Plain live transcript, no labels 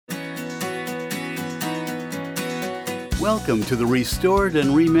Welcome to the Restored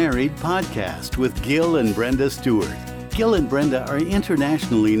and Remarried podcast with Gil and Brenda Stewart. Gil and Brenda are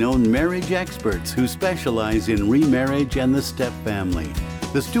internationally known marriage experts who specialize in remarriage and the step family.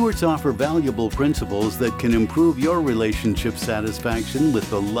 The Stewarts offer valuable principles that can improve your relationship satisfaction with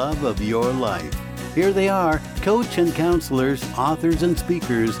the love of your life. Here they are, coach and counselors, authors and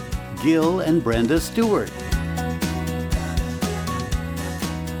speakers, Gil and Brenda Stewart.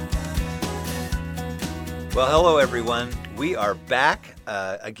 Well, hello, everyone. We are back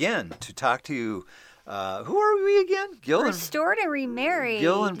again to talk to you. Who are we again? Restored and Remarried.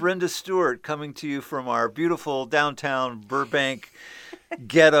 Gil and Brenda Stewart coming to you from our beautiful downtown Burbank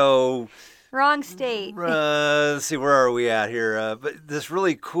ghetto. Wrong state. Let's see, where are we at here? But this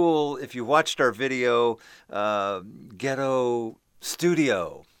really cool, if you watched our video, ghetto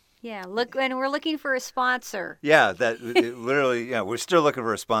studio. Yeah, look, and we're looking for a sponsor. Yeah, we're still looking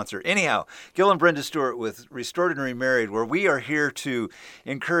for a sponsor. Anyhow, Gil and Brenda Stewart with Restored and Remarried, where we are here to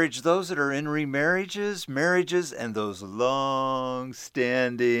encourage those that are in remarriages, marriages, and those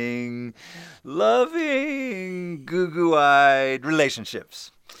long-standing, loving, goo-goo-eyed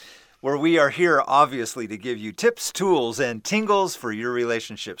relationships. Where we are here, obviously, to give you tips, tools, and tingles for your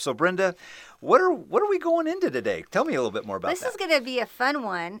relationship. So, Brenda, what are we going into today? Tell me a little bit more about this that. This is going to be a fun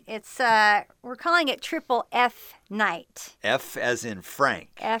one. It's we're calling it Triple F Night. F as in Frank.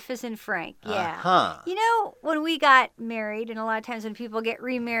 F as in Frank, yeah. Uh-huh. You know, when we got married, and a lot of times when people get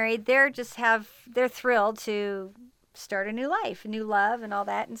remarried, they're thrilled to start a new life, a new love, and all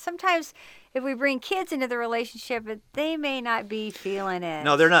that. And sometimes if we bring kids into the relationship, they may not be feeling it.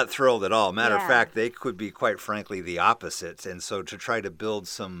 No, they're not thrilled at all. Matter of fact, they could be, quite frankly, the opposite. And so to try to build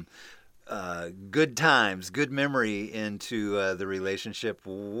some good times, good memory into the relationship,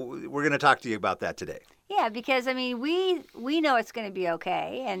 we're going to talk to you about that today. Yeah, because, I mean, we know it's going to be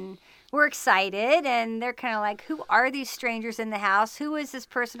okay, and we're excited, and they're kind of like, who are these strangers in the house? Who is this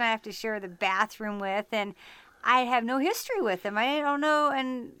person I have to share the bathroom with? And I have no history with them. I don't know.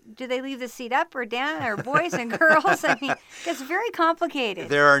 And do they leave the seat up or down, or boys and girls? I mean, it's very complicated.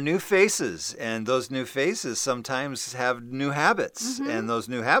 There are new faces, and those new faces sometimes have new habits. Mm-hmm. And those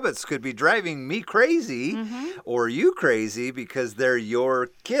new habits could be driving me crazy or you crazy because they're your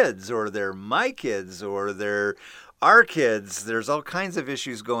kids, or they're my kids, or they're our kids. There's all kinds of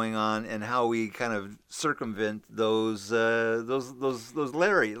issues going on, and how we kind of circumvent those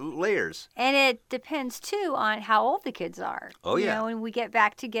layers. And it depends too on how old the kids are. Oh yeah. You know, when we get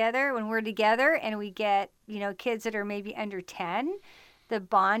back together, when we're together, and we get kids that are maybe under 10, the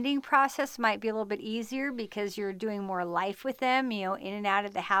bonding process might be a little bit easier because you're doing more life with them. In and out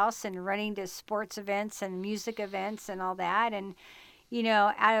of the house and running to sports events and music events and all that. And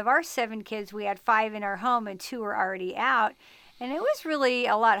out of our 7 kids, we had 5 in our home and 2 were already out. And it was really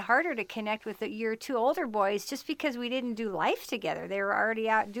a lot harder to connect with your 2 older boys just because we didn't do life together. They were already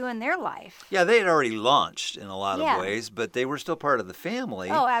out doing their life. Yeah, they had already launched in a lot of ways, but they were still part of the family.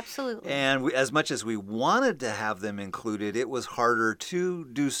 Oh, absolutely. And as much as we wanted to have them included, it was harder to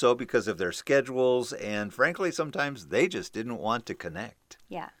do so because of their schedules. And frankly, sometimes they just didn't want to connect.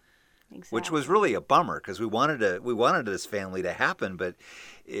 Yeah. Exactly. Which was really a bummer because we wanted this family to happen, but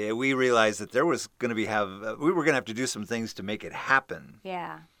we realized that we were going to have to do some things to make it happen.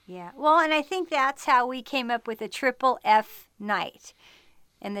 Yeah. Well, and I think that's how we came up with a Triple F Night.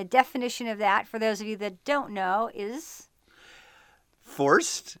 And the definition of that, for those of you that don't know, is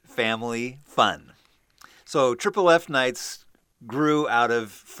forced family fun. So Triple F Nights grew out of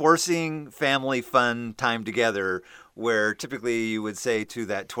forcing family fun time together, where typically you would say to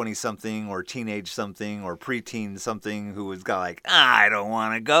that 20-something or teenage something or preteen something who was like, I don't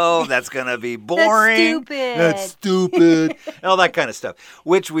want to go. That's going to be boring. That's stupid. And all that kind of stuff,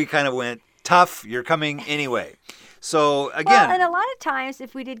 which we kind of went, tough, you're coming anyway. So again. Well, and a lot of times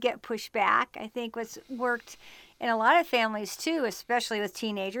if we did get pushed back, I think what's worked in a lot of families too, especially with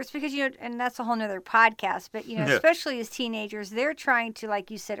teenagers, because, and that's a whole nother podcast, but, especially as teenagers, they're trying to,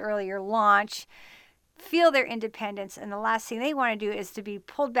 like you said earlier, feel their independence, and the last thing they want to do is to be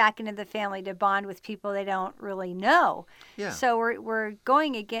pulled back into the family to bond with people they don't really know. Yeah. So we're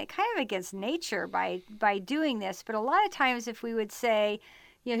going against nature by doing this. But a lot of times, if we would say,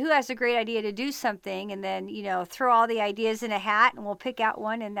 who has a great idea to do something, and then throw all the ideas in a hat, and we'll pick out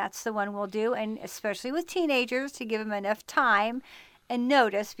one, and that's the one we'll do. And especially with teenagers, to give them enough time and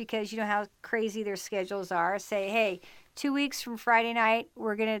notice, because you know how crazy their schedules are. Say, hey, 2 weeks from Friday night,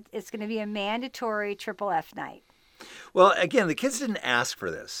 it's gonna be a mandatory Triple F night. Well, again, the kids didn't ask for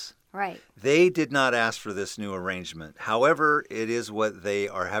this. Right. They did not ask for this new arrangement. However, it is what they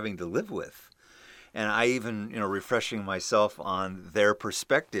are having to live with. And I even, refreshing myself on their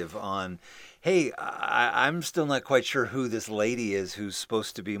perspective on, hey, I'm still not quite sure who this lady is who's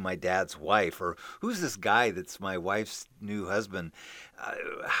supposed to be my dad's wife, or who's this guy that's my wife's new husband.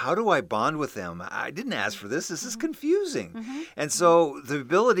 How do I bond with them? I didn't ask for this. This is confusing. And so the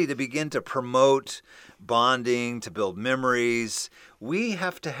ability to begin to promote bonding, to build memories, we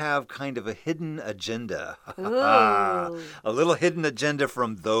have to have kind of a hidden agenda. A little hidden agenda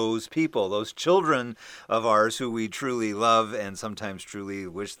from those people, those children of ours who we truly love and sometimes truly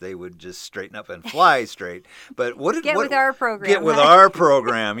wish they would just straighten up and fly straight. But get with our program. Get with our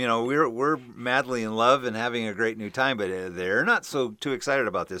program. You know, we're madly in love and having a great new time, but they're not so too excited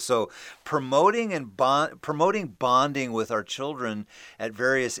about this. So promoting bonding with our children at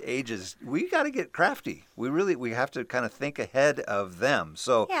various ages, we got to get crafty. We have to kind of think ahead of them.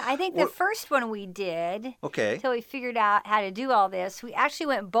 So yeah, I think the first one we did, okay, until we figured out how to do all this, we actually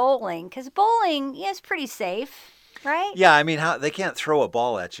went bowling, because bowling is pretty safe, right? Yeah, I mean, they can't throw a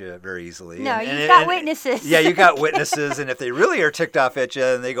ball at you very easily. No, you've got witnesses. Yeah, you got witnesses, and if they really are ticked off at you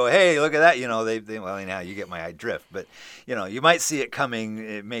and they go, "Hey, look at that," you know, well, anyhow, you get my drift. But you know, you might see it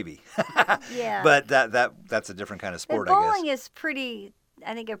coming, maybe. Yeah. But that's a different kind of sport, I guess. Bowling is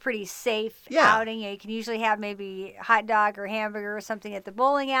I think a pretty safe outing. You can usually have maybe a hot dog or hamburger or something at the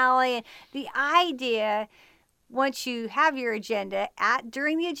bowling alley. And the idea, once you have your agenda,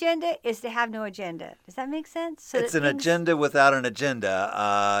 during the agenda, is to have no agenda. Does that make sense? So it's an agenda without an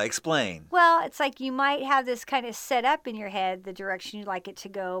agenda. Explain. Well, it's like you might have this kind of set up in your head, the direction you'd like it to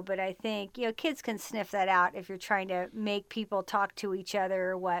go. But I think, kids can sniff that out if you're trying to make people talk to each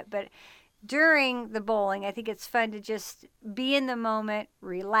other or what. But during the bowling, I think it's fun to just be in the moment,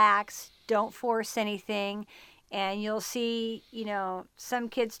 relax, don't force anything, and you'll see, some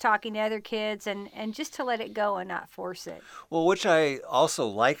kids talking to other kids, and just to let it go and not force it. Well, which I also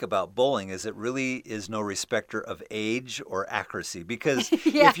like about bowling is it really is no respecter of age or accuracy, because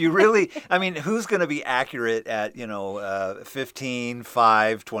if you really, I mean, who's going to be accurate at, 15,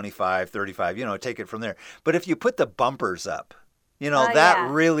 5, 25, 35, take it from there. But if you put the bumpers up,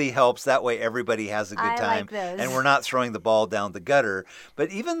 really helps. That way everybody has a good time. Like those. And we're not throwing the ball down the gutter. But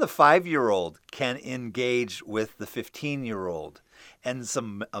even the 5-year-old can engage with the 15-year-old. And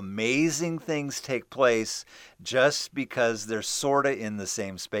some amazing things take place just because they're sort of in the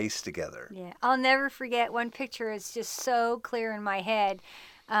same space together. Yeah. I'll never forget one picture. It's just so clear in my head.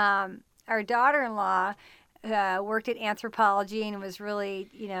 Our daughter-in-law worked at Anthropologie and was really,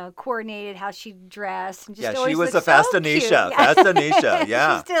 coordinated how she dressed. And just she was a so fashionista. Fashionista,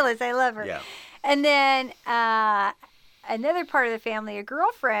 yeah. She still is. I love her. Yeah. And then another part of the family, a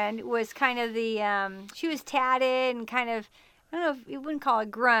girlfriend, was kind of she was tatted and kind of, I don't know if you wouldn't call it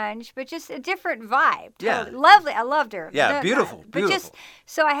grunge, but just a different vibe. Yeah. Totally. Lovely. I loved her. Yeah, beautiful. But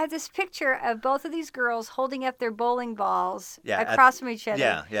so I had this picture of both of these girls holding up their bowling balls across from each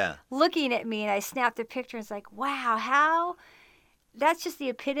other. Yeah. Looking at me, and I snapped the picture. And it's like, wow, that's just the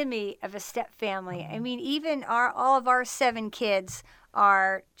epitome of a step family. I mean, even all of our 7 kids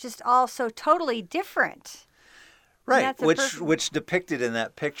are just all so totally different. Right, which depicted in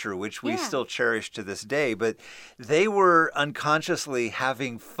that picture, which we still cherish to this day, but they were unconsciously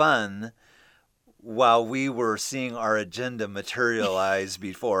having fun while we were seeing our agenda materialize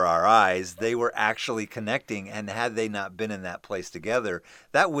before our eyes. They were actually connecting, and had they not been in that place together,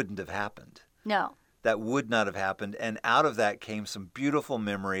 that wouldn't have happened. No. That would not have happened, and out of that came some beautiful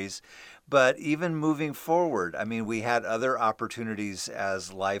memories. But even moving forward, I mean, we had other opportunities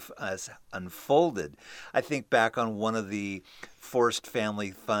as life unfolded. I think back on one of the forced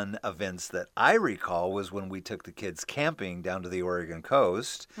family fun events that I recall was when we took the kids camping down to the Oregon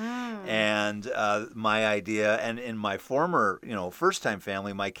coast. And my idea, and in my former, first-time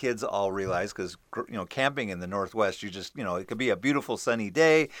family, my kids all realized, because, camping in the Northwest, you just, it could be a beautiful sunny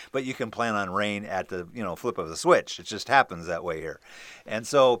day, but you can plan on rain at the, flip of the switch. It just happens that way here. And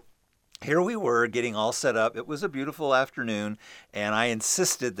so here we were getting all set up. It was a beautiful afternoon, and I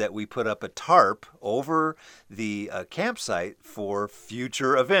insisted that we put up a tarp over the campsite for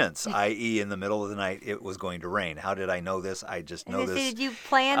future events, i.e. in the middle of the night it was going to rain. How did I know this? I just know this. Did you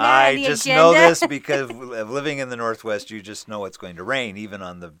plan that I just know this because of living in the Northwest, you just know it's going to rain, even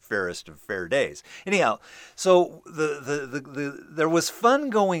on the fairest of fair days. Anyhow, so there was fun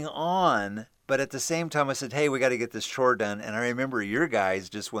going on. But at the same time, I said, hey, we got to get this chore done. And I remember your guys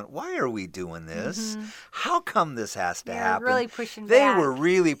just went, why are we doing this? How come this has to happen? Really pushing they back. were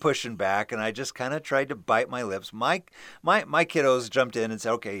really pushing back, and I just kind of tried to bite my lips. My kiddos jumped in and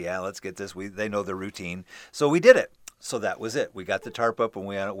said, okay, yeah, let's get this. They know the routine. So we did it. So that was it. We got the tarp up, and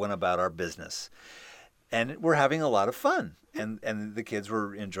we went about our business. and we're having a lot of fun. And the kids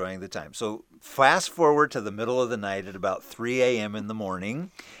were enjoying the time. So fast forward to the middle of the night at about 3 a.m. in the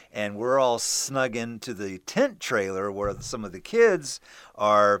morning, and we're all snug into the tent trailer where some of the kids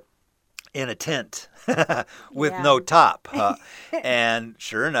are in a tent with no top. And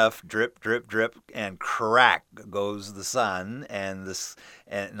sure enough, drip, drip, drip, and crack goes the sun. And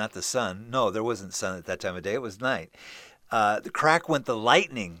not the sun. No, there wasn't sun at that time of day. It was night. The crack went the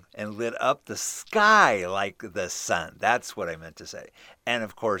lightning and lit up the sky like the sun. That's what I meant to say. And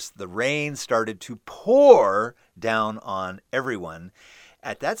of course, the rain started to pour down on everyone.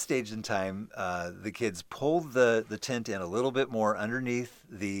 At that stage in time, the kids pulled the tent in a little bit more underneath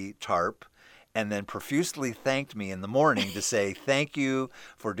the tarp and then profusely thanked me in the morning to say, thank you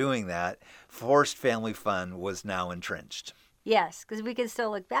for doing that. Forced family fun was now entrenched. Yes, because we can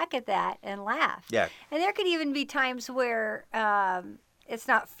still look back at that and laugh. Yeah. And there could even be times where it's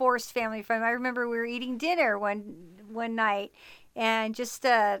not forced family fun. I remember we were eating dinner one night, and just,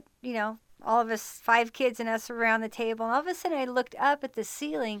 all of us, 5 kids and us around the table. And all of a sudden I looked up at the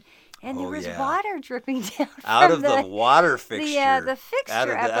ceiling, and there was water dripping down out from of the water fixture. The fixture.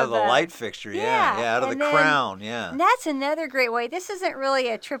 Out of the light fixture, out of the crown, And that's another great way. This isn't really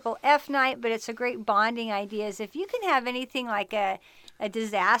a triple F night, but it's a great bonding idea. Is if you can have anything like a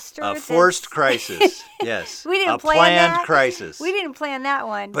disaster. A forced crisis, yes. We didn't plan planned that. Crisis. We didn't plan that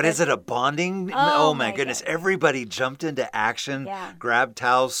one. But is it a bonding? Oh my goodness. Everybody jumped into action, grabbed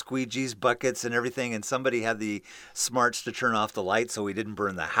towels, squeegees, buckets, and everything, and somebody had the smarts to turn off the light so we didn't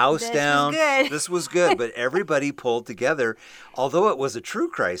burn the house down. This was good, but everybody pulled together. Although it was a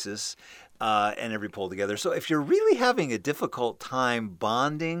true crisis, and everybody pulled together. So if you're really having a difficult time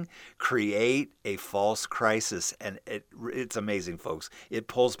bonding, create a false crisis. And it's amazing, folks. It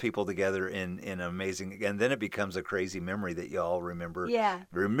pulls people together in amazing, and then it becomes a crazy memory that you all remember. Yeah.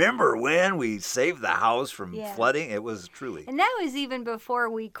 Remember when we saved the house from flooding? It was truly. And that was even before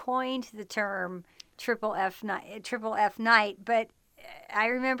we coined the term triple F night. But I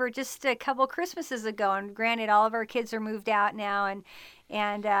remember just a couple Christmases ago, and granted, all of our kids are moved out now,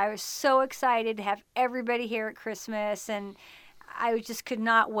 and I was so excited to have everybody here at Christmas, and I just could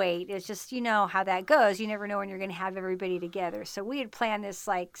not wait. It's just, you know how that goes. You never know when you're going to have everybody together. So we had planned this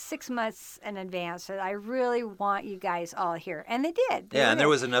like 6 months in advance. So I really want you guys all here. And they did. And there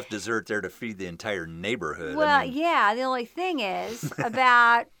was enough dessert there to feed the entire neighborhood. Well, the only thing is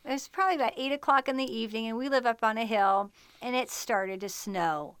it was probably about 8 o'clock in the evening, and we live up on a hill, and it started to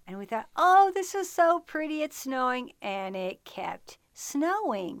snow. And we thought, oh, this is so pretty. It's snowing. And it kept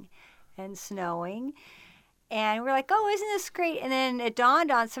snowing and snowing. And we're like, oh, isn't this great? And then it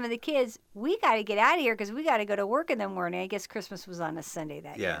dawned on some of the kids, we got to get out of here because we got to go to work in the morning. I guess Christmas was on a Sunday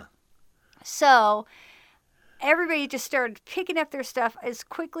that year. So everybody just started picking up their stuff as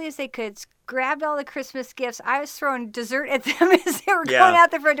quickly as they could, grabbed all the Christmas gifts. I was throwing dessert at them as they were going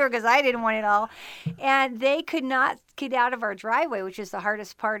out the front door because I didn't want it all. And they could not get out of our driveway, which is the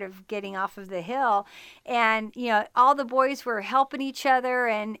hardest part of getting off of the hill. And, all the boys were helping each other,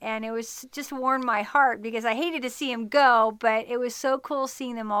 and it was just warmed my heart because I hated to see them go, but it was so cool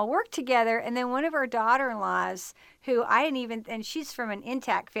seeing them all work together. And then one of our daughter-in-laws, who I didn't even, and she's from an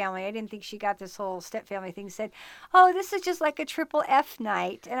intact family, I didn't think she got this whole step family thing, said, oh, this is just like a triple F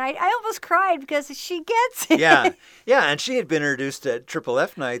night. And I almost cried because she gets it. Yeah, and she had been introduced to triple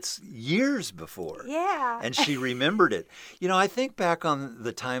F nights years before. Yeah. And she remembered it. I think back on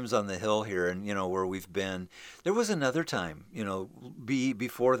the times on the hill here and, where we've been, there was another time,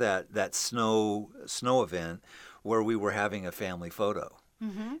 before that snow event where we were having a family photo.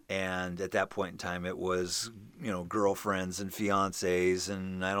 Mm-hmm. And at that point in time, it was, girlfriends and fiancés,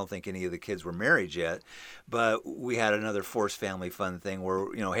 and I don't think any of the kids were married yet. But we had another forced family fun thing where,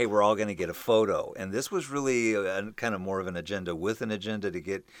 hey, we're all going to get a photo. And this was really kind of more of an agenda with an agenda to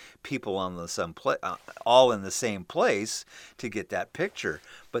get people on all in the same place to get that picture.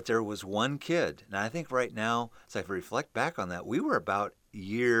 But there was one kid, and I think right now, as I reflect back on that, we were about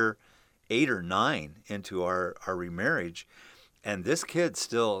year 8 or 9 into our remarriage. And this kid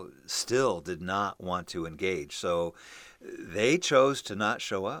still did not want to engage. So they chose to not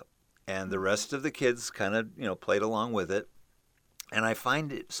show up. And the rest of the kids kind of, played along with it. And I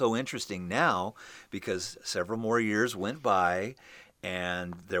find it so interesting now because several more years went by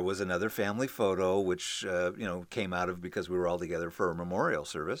and there was another family photo, which, came out of because we were all together for a memorial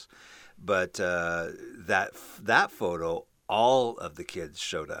service. But that photo, all of the kids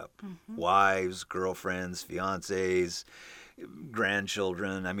showed up. Mm-hmm. Wives, girlfriends, fiancés,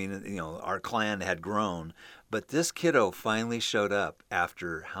 grandchildren. I mean, our clan had grown, but this kiddo finally showed up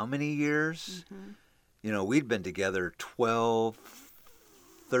after how many years? Mm-hmm. We'd been together 12,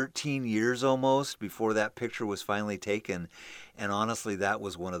 13 years almost before that picture was finally taken. And honestly, that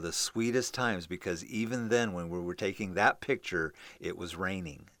was one of the sweetest times, because even then when we were taking that picture, it was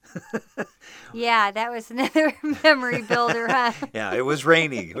raining. Yeah, that was another memory builder, huh? Yeah, it was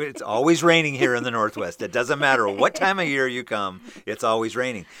raining. It's always raining here in the Northwest. It doesn't matter what time of year you come, it's always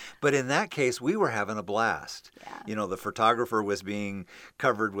raining. But in that case, we were having a blast. Yeah. You know, the photographer was being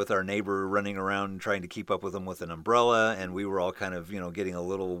covered with our neighbor running around trying to keep up with him with an umbrella, and we were all kind of, getting a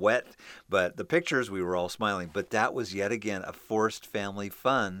little wet. But the pictures, we were all smiling. But that was yet again a forced family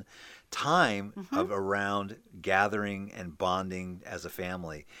fun time of around gathering and bonding as a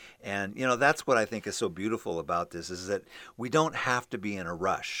family. And that's what I think is so beautiful about this, is that we don't have to be in a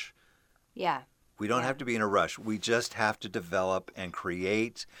rush. Yeah. We don't have to be in a rush. We just have to develop and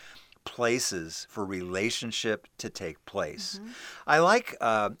create places for relationship to take place. I like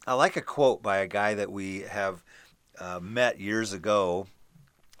a quote by a guy that we have met years ago.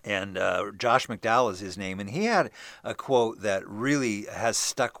 And Josh McDowell is his name, and he had a quote that really has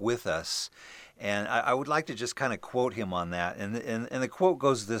stuck with us. And I would like to just kind of quote him on that. And the quote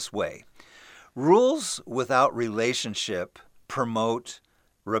goes this way: "Rules without relationship promote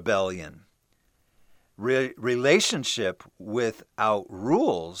rebellion. Relationship without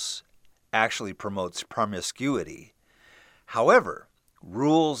rules actually promotes promiscuity. However,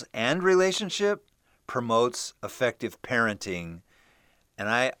 rules and relationship promotes effective parenting." And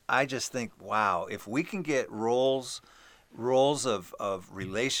I just think, wow, if we can get roles of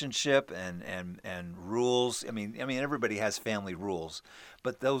relationship and rules, I mean everybody has family rules,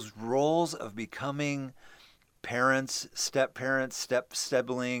 but those roles of becoming parents, step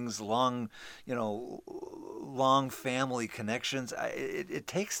siblings, long family connections, it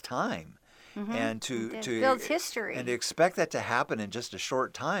takes time. And it builds history. And to expect that to happen in just a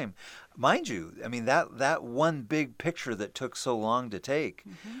short time, mind you, I mean that one big picture that took so long to take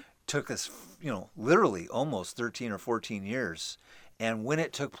took us, literally almost 13 or 14 years. And when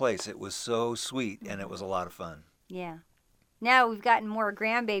it took place, it was so sweet and it was a lot of fun. Yeah. Now we've gotten more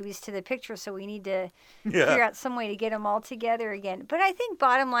grandbabies to the picture, so we need to figure out some way to get them all together again. But I think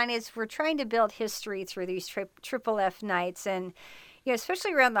bottom line is we're trying to build history through these Triple F nights, and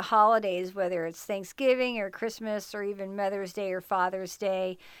especially around the holidays, whether it's Thanksgiving or Christmas or even Mother's Day or Father's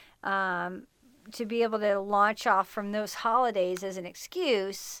Day, to be able to launch off from those holidays as an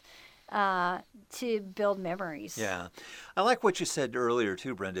excuse to build memories. Yeah. I like what you said earlier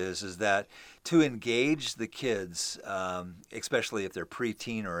too, Brenda, is that to engage the kids, especially if they're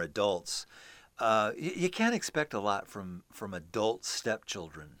preteen or adults, you can't expect a lot from adult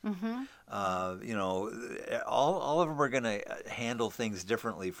stepchildren. All of them are going to handle things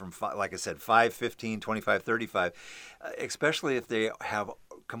differently from, like I said, 5, 15, 25, 35, especially if they have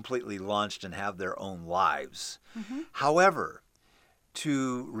completely launched and have their own lives. However,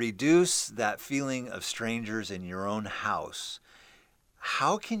 to reduce that feeling of strangers in your own house,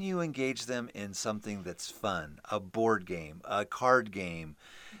 how can you engage them in something that's fun? A board game, a card game.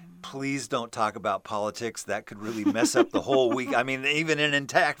 Please don't talk about politics. That could really mess up the whole week. I mean, even in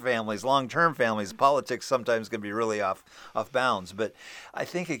intact families, long-term families, politics sometimes can be really off bounds. But I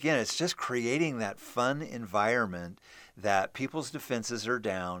think, again, it's just creating that fun environment that people's defenses are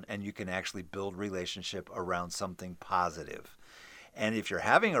down and you can actually build relationship around something positive. And if you're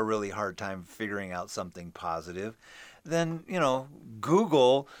having a really hard time figuring out something positive, then,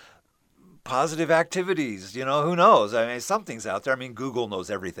 Google positive activities. Who knows? I mean, something's out there. I mean, Google knows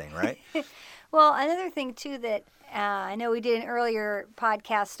everything, right? Well, another thing, too, that I know we did an earlier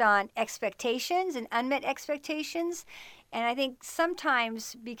podcast on expectations and unmet expectations. And I think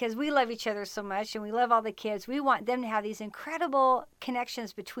sometimes, because we love each other so much and we love all the kids, we want them to have these incredible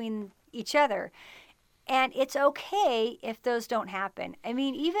connections between each other. And it's okay if those don't happen. I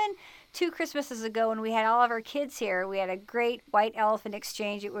mean, even 2 Christmases ago when we had all of our kids here, we had a great white elephant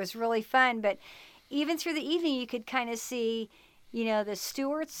exchange. It was really fun. But even through the evening, you could kind of see, the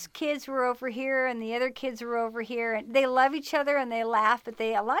Stewart's kids were over here and the other kids were over here. And they love each other and they laugh, but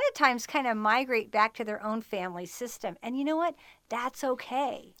they a lot of times kind of migrate back to their own family system. And you know what? That's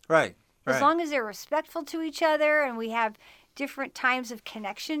okay. Right. As long as they're respectful to each other and we have different times of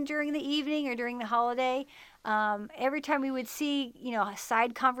connection during the evening or during the holiday. Every time we would see,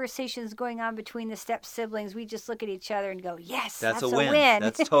 side conversations going on between the step siblings, we just look at each other and go, yes, that's a win.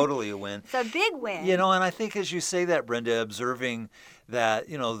 That's totally a win. It's a big win. And I think as you say that, Brenda, observing that,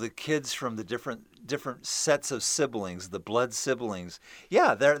 the kids from the different sets of siblings, the blood siblings,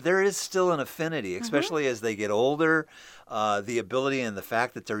 there is still an affinity, especially as they get older. The ability and the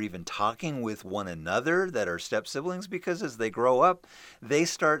fact that they're even talking with one another that are step siblings, because as they grow up, they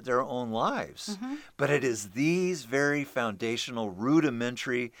start their own lives. But it is these very foundational,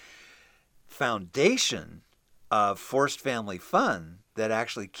 rudimentary foundation of forced family fun that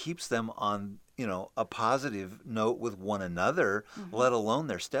actually keeps them on, a positive note with one another, let alone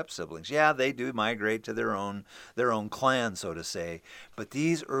their step siblings. Yeah, they do migrate to their own clan, so to say. But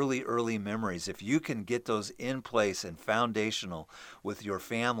these early memories, if you can get those in place and foundational with your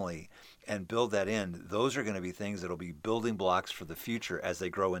family and build that in, those are going to be things that will be building blocks for the future as they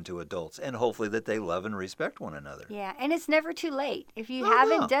grow into adults, and hopefully that they love and respect one another. Yeah, and it's never too late. If you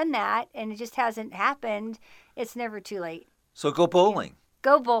haven't done that and it just hasn't happened, it's never too late. So go bowling.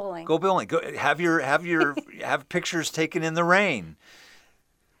 Go bowling. Go bowling. Go have pictures taken in the rain.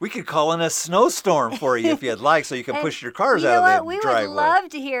 We could call in a snowstorm for you if you'd like, so you can push your cars out of the driveway. We would love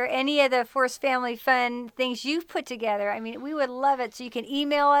to hear any of the Forced Family Fun things you've put together. I mean, we would love it. So you can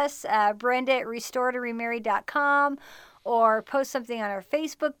email us, Brenda at restoredandremarried.com, or post something on our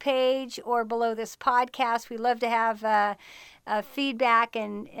Facebook page or below this podcast. We love to have feedback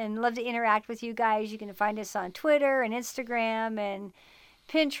and love to interact with you guys. You can find us on Twitter and Instagram and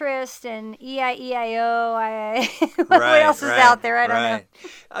Pinterest and EIEIO. What else is out there? I don't know.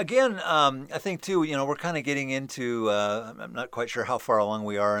 Again, I think too, we're kind of getting into, I'm not quite sure how far along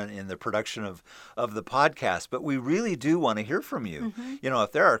we are in the production of the podcast, but we really do want to hear from you.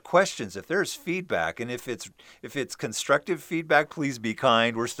 If there are questions, if there's feedback, and if it's constructive feedback, please be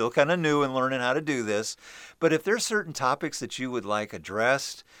kind. We're still kind of new and learning how to do this. But if there's certain topics that you would like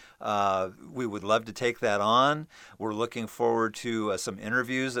addressed, we would love to take that on. We're looking forward to some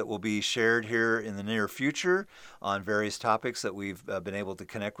interviews that will be shared here in the near future on various topics that we've been able to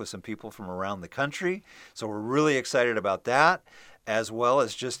connect with some people from around the country. So we're really excited about that, as well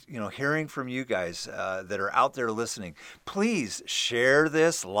as just, hearing from you guys that are out there listening. Please share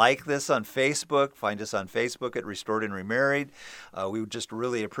this, like this on Facebook. Find us on Facebook at Restored and Remarried. We would just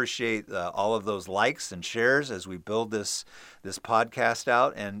really appreciate all of those likes and shares as we build this podcast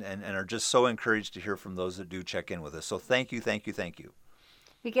out, and are just so encouraged to hear from those that do check in with us. So thank you.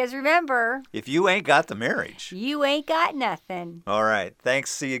 Because remember, if you ain't got the marriage, you ain't got nothing. All right. Thanks.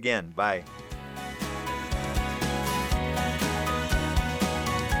 See you again. Bye.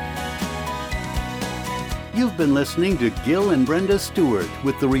 You've been listening to Gil and Brenda Stewart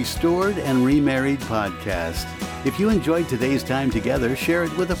with the Restored and Remarried podcast. If you enjoyed today's time together, share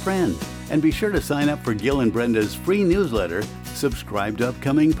it with a friend. And be sure to sign up for Gil and Brenda's free newsletter, subscribe to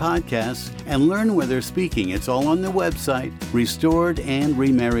upcoming podcasts, and learn where they're speaking. It's all on the website,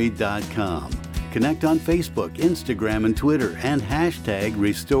 restoredandremarried.com. Connect on Facebook, Instagram, and Twitter, and hashtag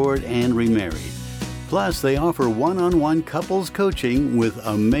Restored and Remarried. Plus, they offer one-on-one couples coaching with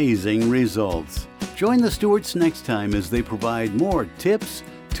amazing results. Join the Stewarts next time as they provide more tips,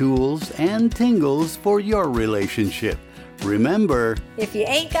 tools, and tingles for your relationship. Remember, if you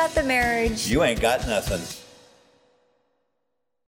ain't got the marriage, you ain't got nothing.